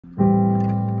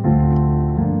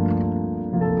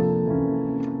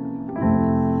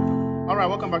Alright,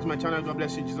 welcome back to my channel. God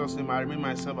bless you in Jesus' name. I remain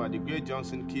myself the great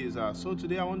Johnsonkeyz. So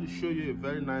today I want to show you a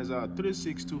very nice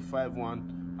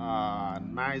 36251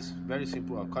 nice, very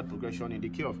simple chord progression in the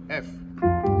key of F.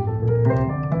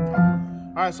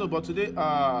 Alright, so but today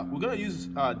we're gonna use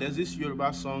there's this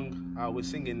Yoruba song we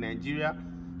sing in Nigeria.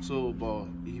 So but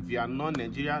if you are not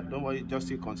Nigeria, don't worry, just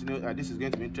still continue. This is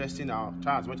going to be interesting. I'll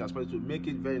try as much as possible to make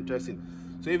it very interesting.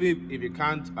 So even if you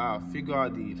can't figure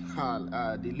out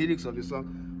the lyrics of the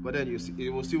song, but then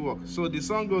it will still work. So the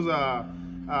song goes right?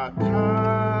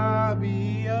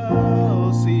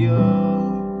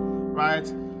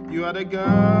 You are the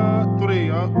God, three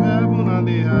of heaven and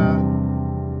the earth.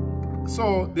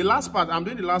 So the last part, I'm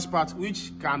doing the last part,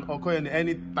 which can occur in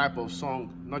any type of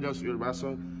song, not just Yoruba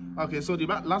song. Okay, so the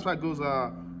last part goes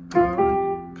so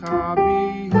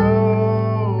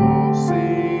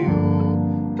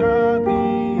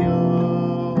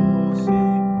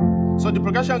the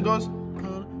progression goes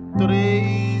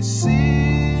 3,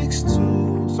 6,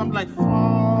 2, something like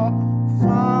 4,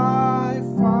 5,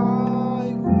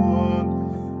 5,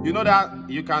 1. You know that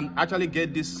you can actually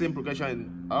get this same progression in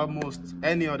almost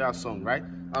any other song, right?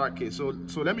 Okay, so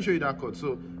let me show you that chord.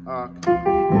 So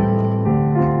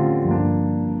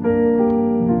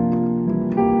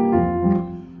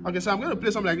okay, so I'm going to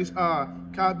play something like this.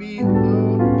 Kabi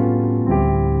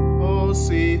O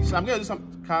C. So I'm going to do some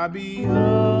Kabi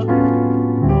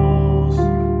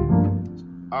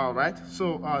All right.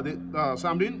 So so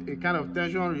I'm doing a kind of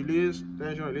tension release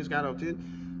kind of thing.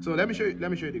 So let me show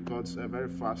you the chords very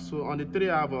fast. So on the 3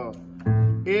 I have A,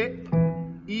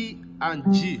 E,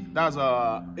 and G. That's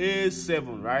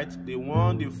A7, right? The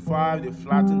 1, the 5, the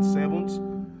flattened 7th.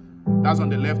 That's on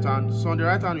the left hand. So on the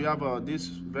right hand we have this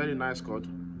very nice chord,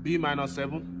 B minor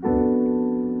 7.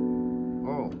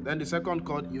 Oh, then the second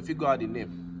chord, you figure out the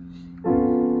name.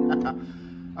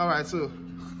 All right, so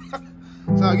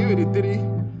I'll give you the 3.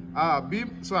 B.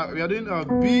 So we are doing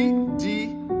B,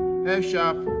 D, F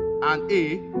sharp, and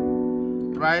A,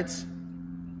 right?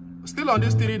 Still on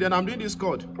this 3, then I'm doing this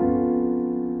chord.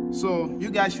 So you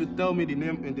guys should tell me the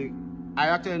name in the. I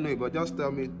actually know it, but just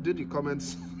tell me. Do the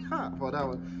comments for that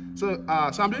one. So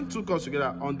so I'm doing 2 chords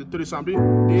together on the 3. So I'm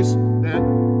doing this,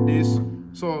 then this.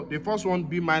 So the first one,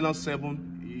 B minor 7.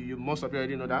 You most of you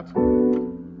already know that.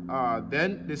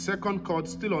 Then the second chord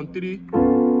still on 3.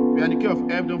 We are in the key of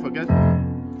F. Don't forget.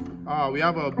 We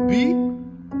have a B.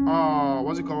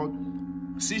 What's it called?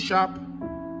 C sharp,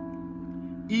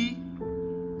 E,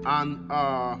 and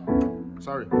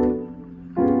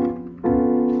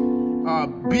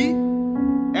B,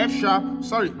 F sharp.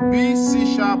 B, C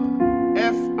sharp,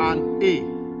 F, and A.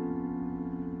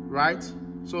 Right?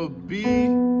 So B,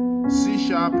 C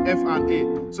sharp, F, and A.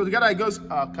 So together it goes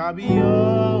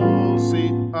Kabio, C,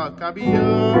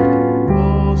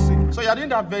 Kabio, C. So you're doing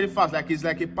that very fast, like it's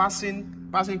like a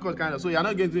passing chord kind of. So you're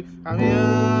not going to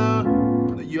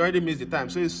you already missed the time.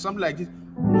 So it's something like this.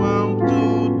 1,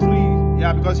 2, 3.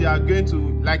 Yeah, because you are going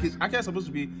to, like, it's actually supposed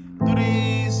to be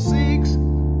 3, 6.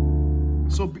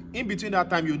 So in between that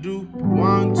time you do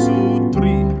 1, 2,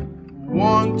 3.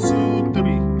 1, 2,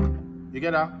 3. You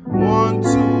get that? 1,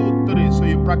 2, 3. So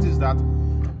you practice that.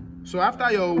 So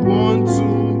after your 1,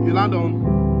 2, you land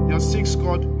on your 6th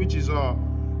chord, which is I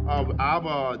have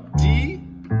a D,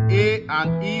 A,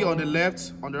 and E on the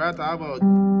left. On the right I have a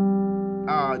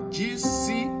G,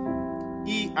 C,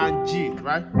 E, and G,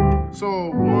 right? So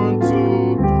 1,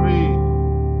 2,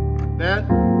 3. Then,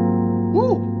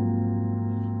 woo!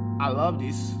 I love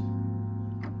this.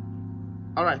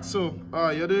 All right, so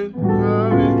you're doing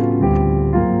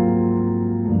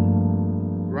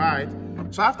right.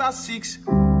 So after 6,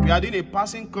 we are doing a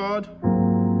passing chord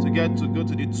to go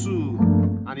to the 2,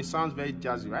 and it sounds very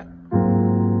jazzy, right?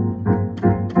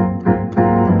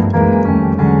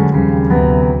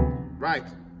 Right,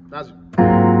 that's it.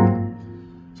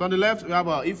 So on the left we have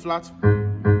a E flat.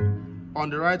 On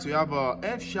the right we have a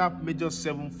F sharp major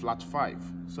 7 flat 5.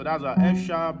 So that's a F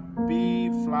sharp, B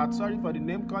flat. Sorry for the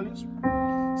name callings.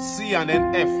 C and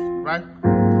then F, right?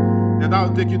 Then that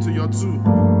will take you to your 2,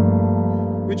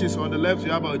 which is on the left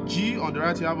you have a G. On the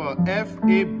right you have a F,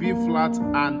 A, B flat,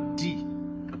 and D.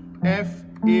 F,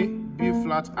 A, B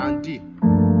flat, and D.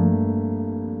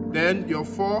 Then your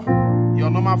 4, your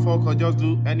normal 4 chord, just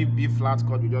do any B flat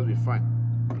chord, will just be fine.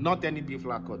 Not any B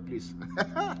flat chord, please.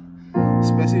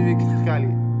 Specifically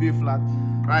B flat,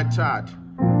 right chord.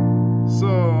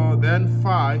 So then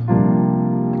 5.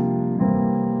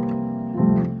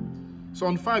 So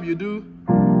on 5 you do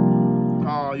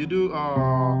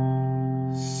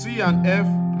C and F.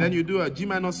 Then you do a G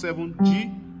minor 7,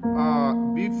 G,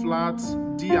 B flat,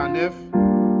 D and F.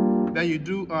 Then you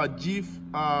do G,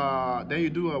 then you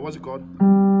do what's it called?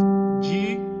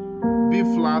 G, B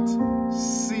flat,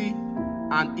 C,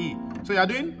 and E. So you're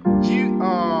doing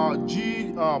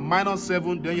G minor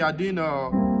 7, then you're doing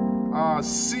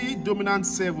C dominant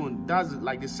 7. That's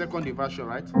like the second inversion,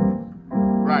 right?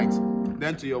 Right.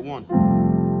 Then to your 1.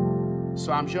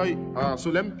 So I'm sure. So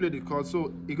let me play the chord.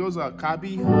 So it goes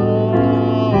Kabi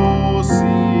ho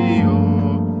si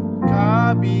ho,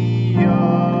 Kabi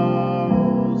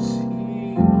ho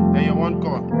si ho. Then your 1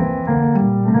 chord.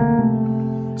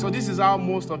 So this is how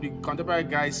most of the contemporary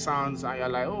guys sounds, and you're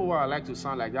like, oh wow, I like to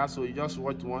sound like that. So you just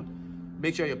watch one.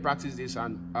 Make sure you practice this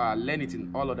and learn it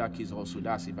in all other keys also.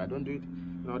 That's if I don't do it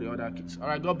in all the other keys. All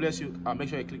right, God bless you. Make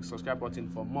sure you click the subscribe button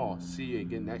for more. See you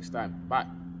again next time. Bye.